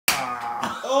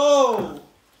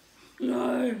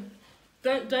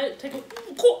Don't take a...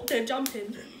 They're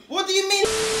jumping. What do you mean?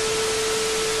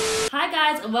 Hi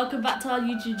guys, and welcome back to our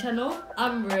YouTube channel.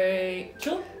 I'm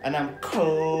Rachel. And I'm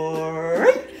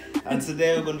Corey. And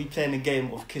today we're going to be playing a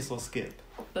game of Kiss or Skip.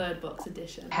 Bird Box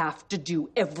edition. Have to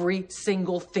do every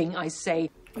single thing I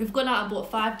say. We've gone out and bought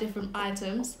 5 different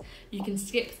items. You can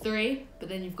skip 3, but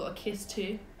then you've got to kiss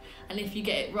 2. And if you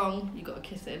get it wrong, you've got to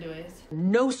kiss it anyways.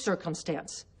 No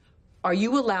circumstance are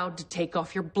you allowed to take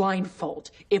off your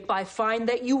blindfold. If I find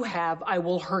that you have, I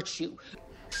will hurt you.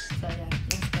 So yeah,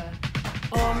 let's go.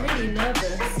 Oh, I'm really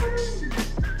nervous.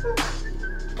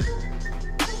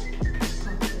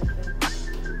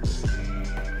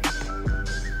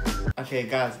 Okay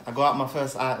guys, I got out my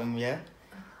first item, yeah?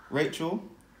 Rachel,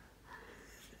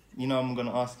 you know I'm going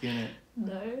to ask you, innit?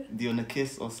 No. Do you want to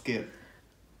kiss or skip?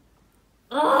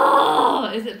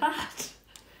 Oh, is it bad?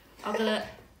 I'm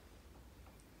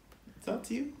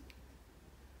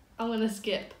gonna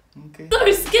skip. Okay.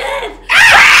 So scared!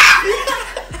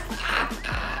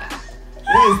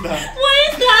 What is that? What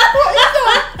is that?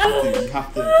 You have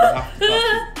to touch it.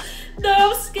 No,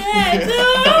 I'm scared. No,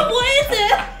 what is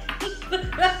it?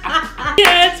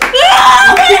 Yes.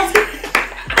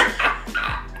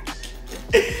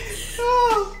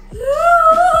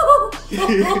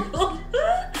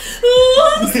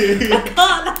 I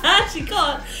can't, I actually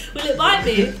can't. Will it bite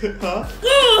me? Huh?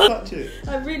 Touch it. I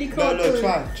really can't. No,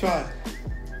 try.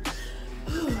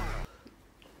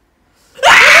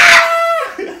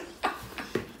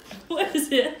 What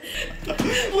is it?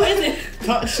 What is it?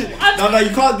 Touch it. No, you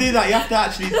can't do that. You have to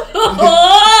actually.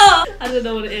 I don't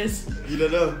know what it is. You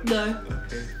don't know? No.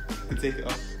 Okay, you can take it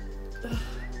off.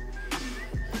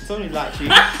 It's only like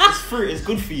it's fruit. It's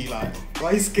good for you. Like,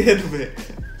 why are you scared of it?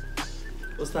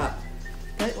 What's that?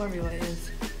 Don't worry what it is.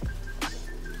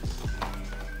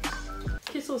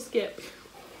 Kiss or skip?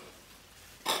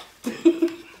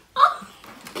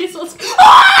 Kiss or skip?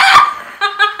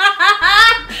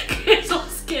 Kiss or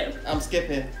skip? I'm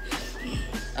skipping.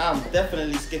 I'm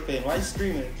definitely skipping. Why are you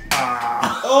screaming?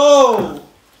 Oh!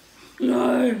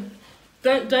 No.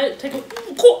 Don't take a...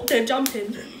 They're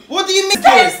jumping. What do you mean?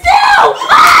 Stay still!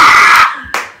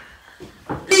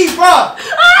 Please, bro!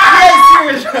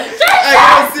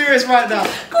 I'm serious right now.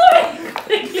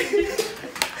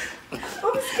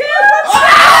 I'm scared.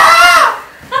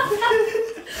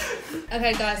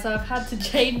 Okay guys, so I've had to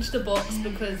change the box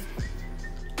because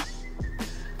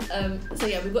so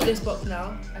yeah, we've got this box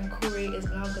now and Corey is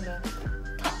now gonna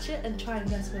touch it and try and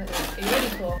guess what it is. Are you ready,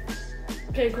 Cor?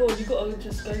 Okay, Cor, you gotta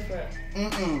just go for it.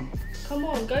 Come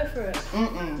on, go for it.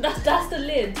 That's the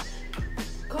lid.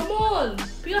 Come on.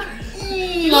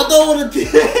 I don't wanna do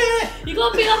it. You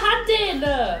gotta put your hand in.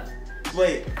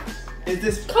 Wait, is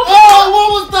this? Come on.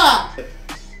 What was that?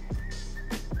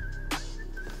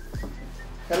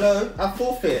 Hello, I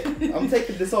forfeit. I'm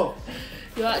taking this off.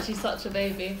 You're actually such a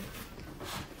baby.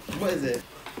 What is it?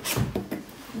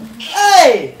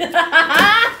 Hey!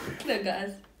 No,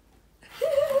 guys.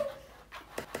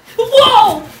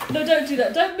 Whoa! No, don't do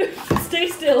that. Don't move. Stay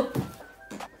still.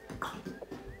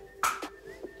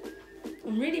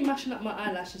 I'm really mashing up my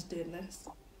eyelashes doing this.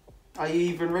 Are you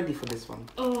even ready for this one?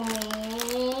 Oh.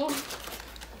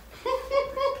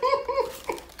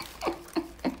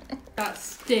 That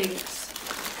stinks.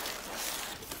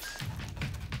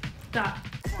 That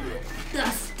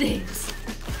stinks.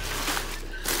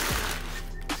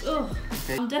 Ugh.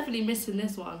 Okay. I'm definitely missing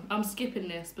this one. I'm skipping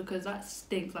this because that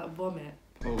stinks like vomit.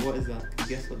 Oh, what is that? Can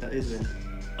you guess what that is then?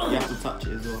 You have to touch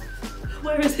it as well.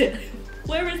 Where is it?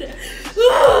 Where is it?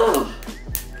 Ugh.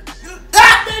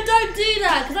 No, don't do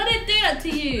that, because I didn't do that to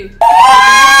you.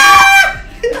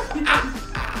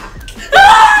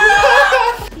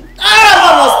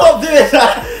 Stop doing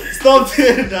that! Stop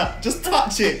doing that! Just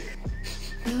touch it!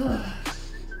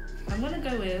 I'm gonna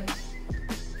go with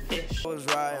fish. I was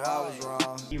right, I was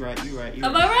wrong. You right.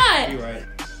 Am I right? You right.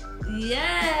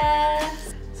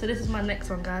 Yes! So this is my next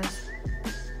one, guys.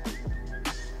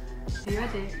 Are you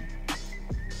ready?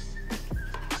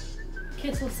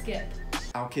 Kiss or skip?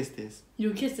 I'll kiss this.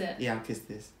 You'll kiss it? Yeah, I'll kiss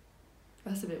this.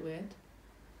 That's a bit weird.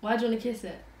 Why do you want to kiss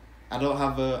it? I don't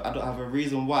have a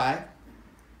reason why.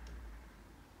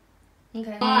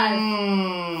 Okay. 5,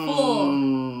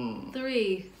 4,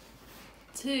 3,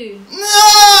 2. No!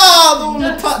 I don't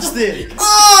want to touch this.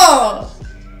 Oh!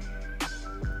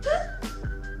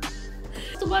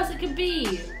 What's the worst it could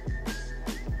be?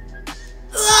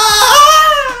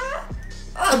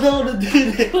 I don't want to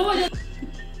do this. Come on,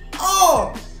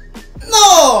 Oh!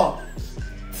 No!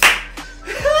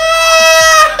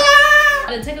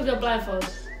 then take off your blindfold.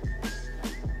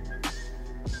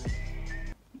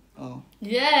 Oh.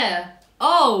 Yeah.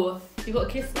 Oh, you got to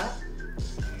kiss that.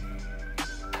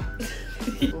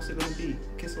 What's it gonna be?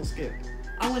 Kiss or skip?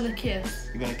 I'm gonna kiss.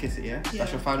 You're gonna kiss it, yeah? Yeah.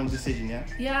 That's your final decision, yeah?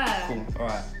 Yeah. Cool.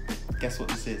 Alright. Guess what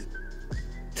this is?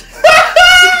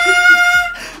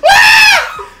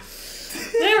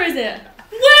 Where is it?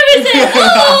 Where is it?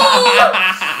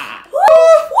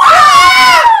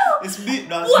 Oh! It's moving.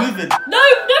 No, it's moving. No,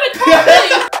 it can't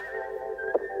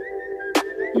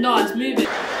move. No, it's moving.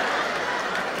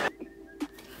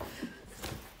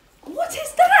 What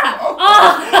is that?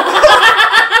 Oh!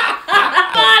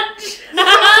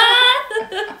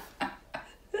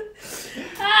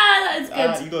 That is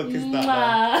good. You gotta kiss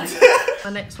that,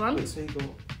 My next one. Wait, so you go.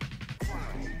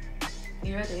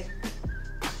 You ready?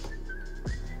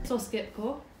 So skip,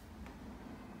 cool.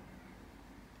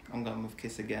 I'm going with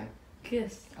kiss again.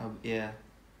 Kiss. Yeah.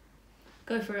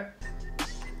 Go for it.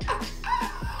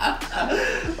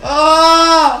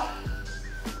 Oh!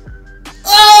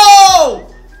 Oh!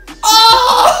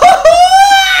 Oh!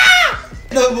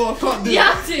 No more, I can't do You it.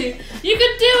 have to. You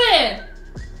can do it.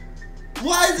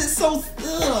 Why is it so...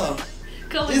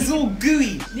 Come on. It's all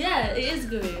gooey. Yeah, it is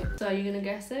gooey. So are you gonna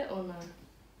guess it or no?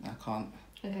 I can't.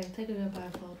 Okay, take off your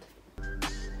blindfold.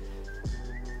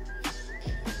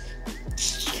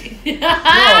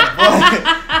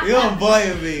 You're a boy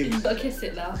with me. You gotta kiss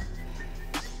it now.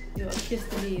 You gotta kiss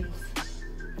the beans.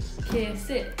 Kiss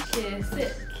it, kiss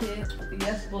it, kiss.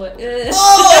 Yes, boy.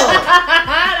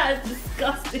 Oh! That's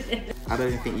disgusting. I don't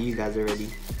even think you guys are ready.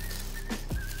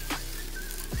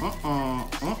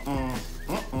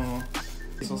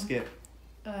 Kiss or skip?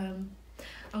 I'm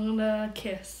gonna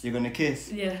kiss. You're gonna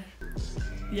kiss? Yeah.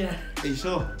 Yeah. Are you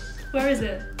sure? Where is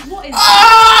it? What is it?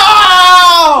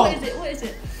 Oh! What is it? What is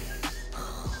it?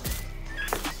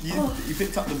 You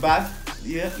picked up the bag?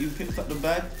 Yeah, you picked up the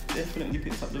bag. Definitely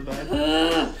picked up the bag.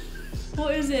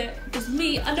 What is it? It's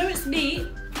meat. I know it's meat.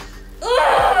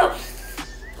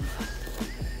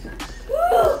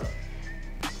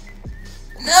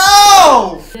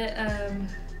 No! Is it,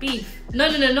 beef? No,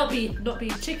 not beef. Not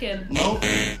beef. Chicken. No.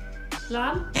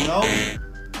 Lamb? No. Okay,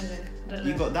 don't know.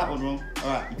 You got that one wrong.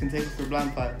 Alright, you can take it for a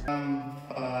blind fight.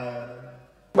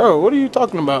 Bro, what are you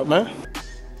talking about, man?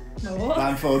 No, what?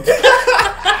 Blindfold.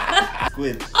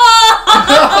 Squid.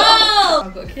 Oh!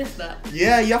 I've got to kiss that.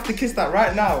 Yeah, you have to kiss that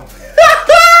right now.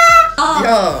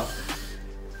 Yeah.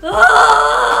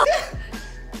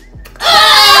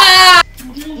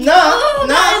 No,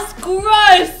 That is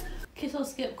gross. Kiss or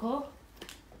skip, Cole?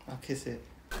 I'll kiss it.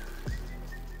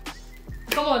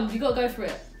 Come on, you gotta go for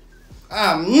it.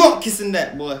 I'm not kissing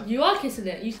that, boy. You are kissing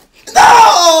it. You.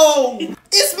 No!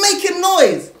 It's making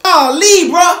noise. Oh, Lee,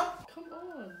 bruh. Come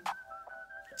on.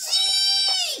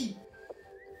 Gee!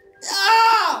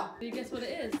 Ah! Do you guess what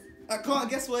it is? I can't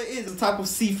guess what it is. It's a type of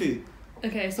seafood.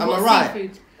 Okay, so Am I what right?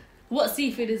 seafood? What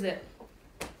seafood is it?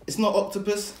 It's not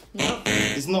octopus. No.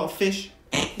 It's not a fish.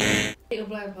 Take your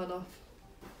blindfold off.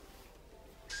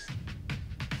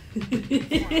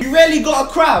 You really got a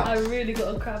crab. I really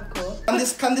got a crab core. Can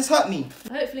this hurt me?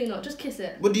 Hopefully not. Just kiss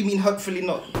it. What do you mean, hopefully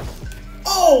not?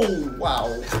 Oh, wow.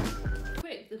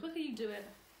 Quick, the quicker you do it.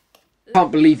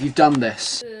 Can't believe you've done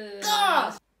this.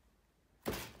 Ah!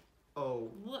 Oh,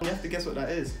 What? you have to guess what that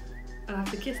is. I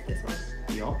have to kiss this one.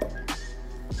 Yup.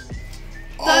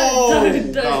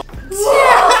 Don't. no.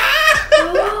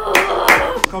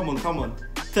 Oh. Come on.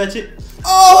 Touch it.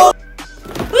 Oh!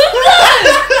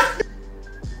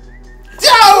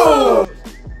 Joe!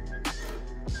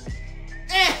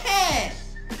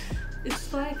 It's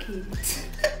spiky.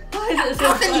 Why is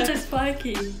it so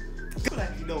spiky? Like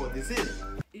you know what this is.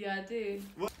 Yeah, I do.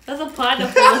 What? That's a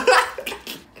pineapple.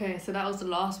 Okay, so that was the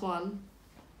last one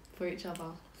for each other.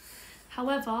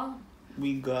 However,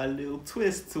 We got a little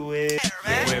twist to it.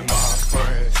 With my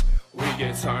friends, we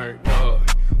get turned up.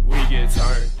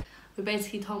 we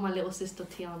basically told my little sister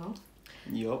Tiana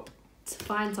Yup. to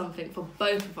find something for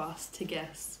both of us to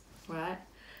guess, right?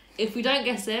 If we don't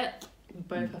guess it, we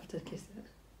both have to kiss it.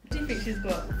 What do you think she's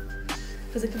got?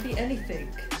 Because it could be anything.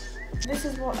 This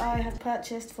is what I have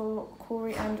purchased for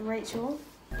Corey and Rachel.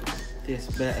 This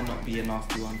better not be a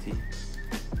nasty one, T.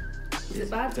 Is it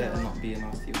bad? Better or not be a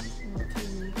nasty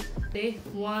one. Ready?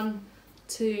 1,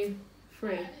 2,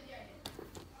 3.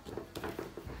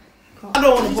 I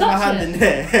don't want to You put my touched hand it. in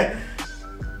there.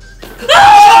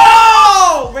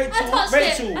 Oh! Rachel, I touched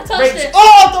Rachel, it. I touched Rachel. it.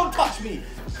 Oh, don't touch me.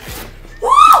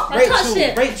 I touched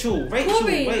it. Rachel,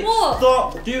 Corey, wait. what?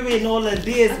 Stop doing all of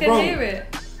this, I can bro. hear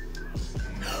it.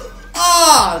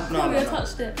 Ah! No, Corey, no, I no.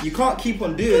 touched it. You can't keep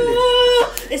on doing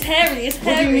this. It's hairy, it's What do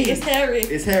you hairy, mean? it's hairy.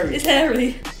 It's hairy. It's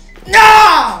hairy.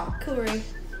 Nah! Corey.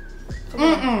 Come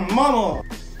on. Mama.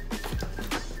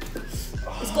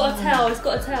 It's got a tail, it's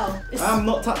got a tail. It's, I'm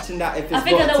not touching that if it's I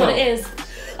think I got know a what tail. it is.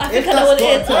 I think If I know what that's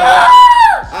it is. got a tail.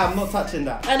 Ah! I'm not touching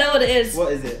that. I know what it is.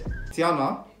 What is it?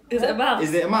 Tiana? Is it a mouse?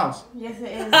 Is it a mouse? Yes,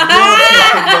 it is.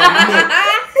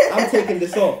 I'm taking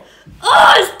this off.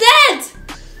 Oh, it's dead!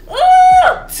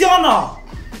 Oh! Tiana!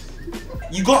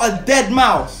 You got a dead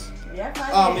mouse. Yeah,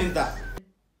 Oh, move that.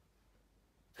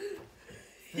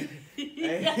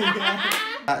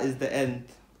 That is the end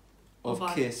of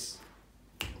Bye. Kiss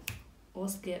Or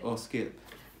skip. or Skip.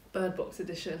 Bird Box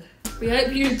edition. We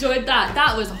hope you enjoyed that.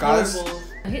 That was Guys. horrible.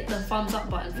 Hit the thumbs up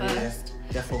button first.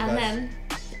 Yeah, definitely, And guys. then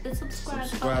hit the subscribe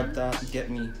Subscribe button that, get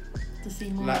me. to see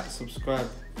more. Like, subscribe.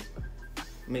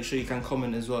 Make sure you can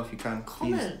comment as well if you can.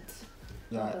 Please. Comment.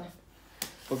 Like.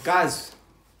 But guys,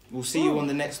 we'll see you on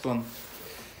the next one.